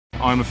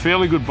I'm a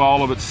fairly good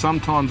bowler, but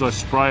sometimes I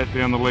spray it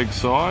down the leg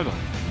side.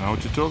 I know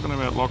what you're talking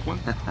about, Lachlan.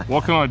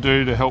 What can I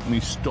do to help me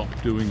stop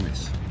doing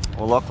this?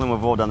 Well, Lachlan,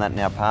 we've all done that in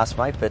our past,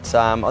 mate, but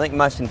I think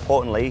most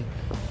importantly,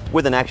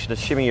 with an action,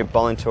 assuming you're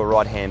bowling to a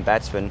right-hand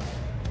batsman,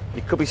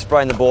 you could be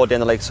spraying the ball down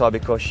the leg side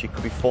because you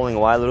could be falling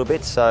away a little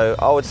bit. So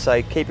I would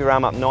say keep your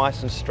arm up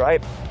nice and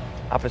straight,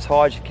 up as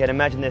high as you can.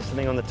 Imagine there's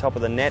something on the top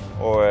of the net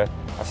or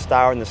a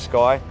star in the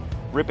sky.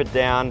 Rip it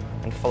down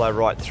and follow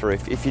right through.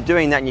 If you're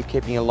doing that and you're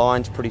keeping your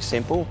lines pretty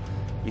simple,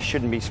 you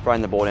shouldn't be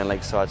spraying the ball down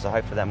leg side, so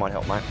hopefully that might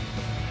help, mate.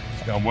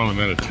 I'm well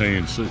amount of tea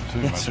and soup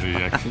too, mate,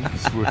 the action.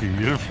 It's working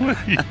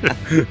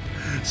beautifully.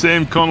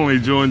 Sam Connolly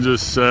joins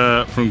us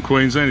from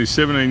Queensland. He's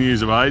 17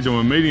 years of age. I'm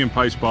a medium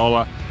pace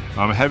bowler.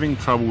 I'm having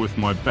trouble with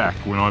my back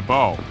when I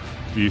bowl.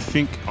 Do you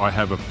think I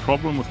have a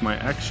problem with my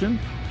action,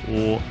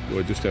 or do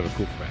I just have a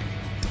crook back?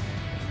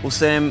 Well,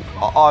 Sam,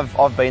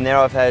 I've been there.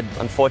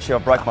 Unfortunately,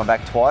 I've broke my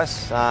back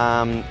twice.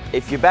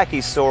 If your back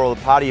is sore or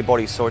the part of your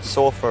body is sore, it's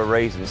sore for a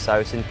reason. So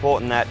it's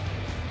important that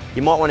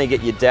you might want to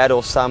get your dad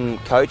or some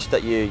coach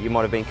that you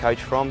might have been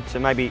coached from to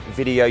maybe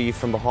video you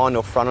from behind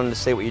or front on to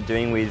see what you're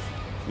doing with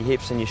your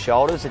hips and your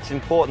shoulders. It's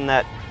important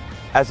that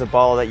as a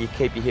bowler that you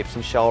keep your hips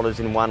and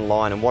shoulders in one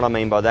line. And what I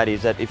mean by that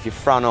is that if you're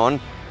front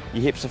on,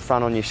 your hips are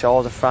front on, your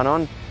shoulders are front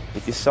on.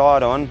 If you're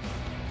side on,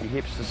 your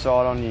hips are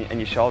side on and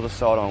your shoulders are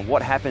side on.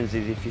 What happens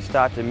is if you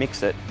start to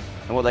mix it,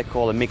 and what they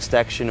call a mixed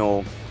action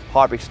or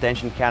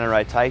hyperextension counter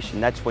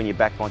rotation, that's when your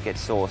back might get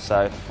sore.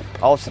 So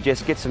I'll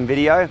suggest get some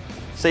video,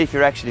 see if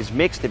your action is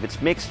mixed. If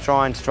it's mixed,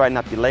 try and straighten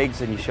up your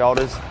legs and your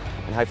shoulders,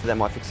 and hopefully that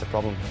might fix the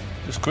problem.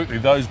 Just quickly,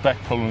 those back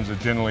problems are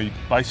generally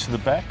base of the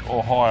back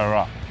or higher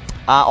up?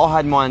 I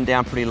had mine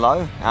down pretty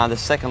low. The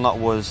second lot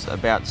was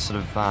about sort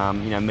of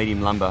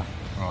medium lumbar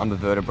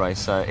vertebrae.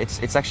 So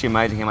it's actually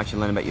amazing how much you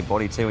learn about your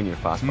body too when you're a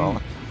fast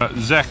bowler.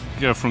 Zach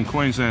from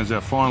Queensland is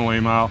our final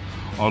email.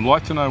 I'd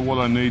like to know what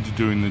I need to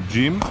do in the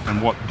gym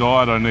and what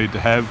diet I need to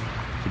have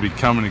to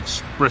become an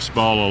express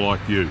bowler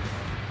like you.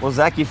 Well,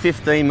 Zach, you're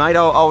 15, mate.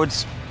 I would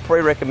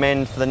probably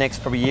recommend for the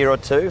next probably year or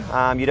two.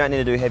 You don't need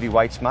to do heavy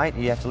weights, mate.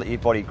 You have to let your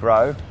body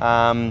grow.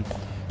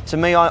 To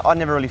me, I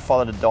never really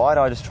followed a diet.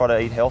 I just try to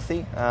eat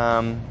healthy.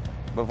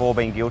 We've all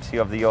been guilty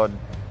of the odd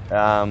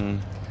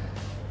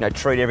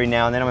treat every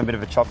now and then. I'm a bit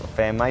of a chocolate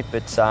fan, mate,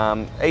 but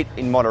eat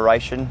in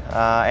moderation.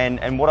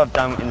 And what I've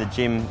done in the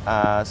gym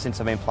since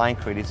I've been playing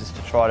cricket is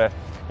to try to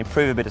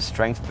improve a bit of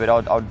strength, but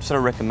I'd sort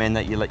of recommend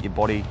that you let your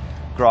body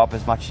grow up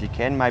as much as you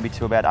can, maybe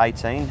to about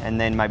 18,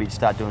 and then maybe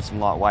start doing some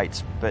light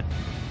weights. But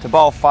to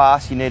bowl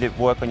fast, you need to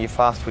work on your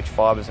fast twitch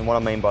fibres, and what I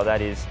mean by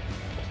that is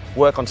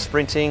work on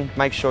sprinting,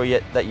 make sure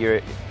that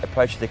your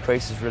approach to the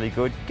crease is really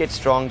good, get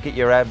strong, get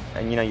your ab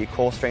and your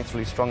core strength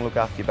really strong, look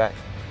after your back.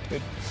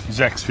 Good.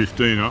 Zach's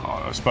 15,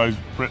 I suppose.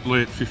 Brett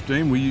Lee at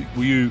 15, were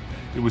you?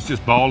 It was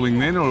just bowling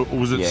then, or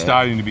was it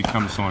starting to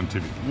become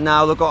scientific?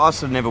 No, look, I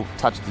sort of never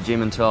touched the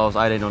gym until I was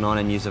 18 or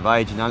 19 years of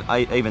age,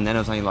 and even then it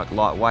was only like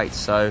light weights.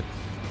 So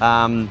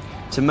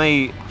to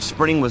me,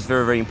 sprinting was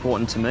very, very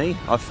important to me.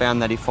 I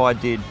found that if I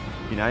did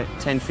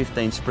 10,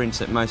 15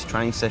 sprints at most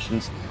training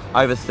sessions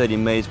over 30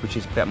 metres, which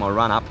is about my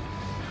run up,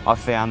 I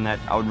found that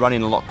I would run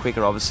in a lot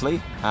quicker,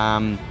 obviously.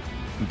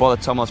 By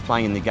the time I was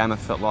playing in the game, I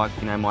felt like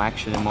my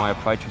action and my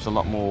approach was a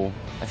lot more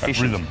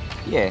efficient. Rhythm.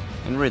 Yeah,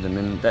 and rhythm,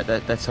 and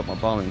that's helped my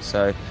bowling.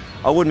 So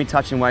I wouldn't be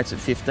touching weights at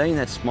 15.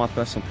 That's my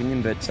personal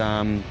opinion, but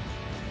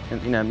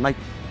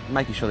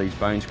making sure these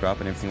bones grow up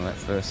and everything like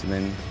that first, and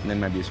then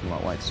maybe do some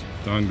light weights.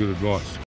 Darn good advice.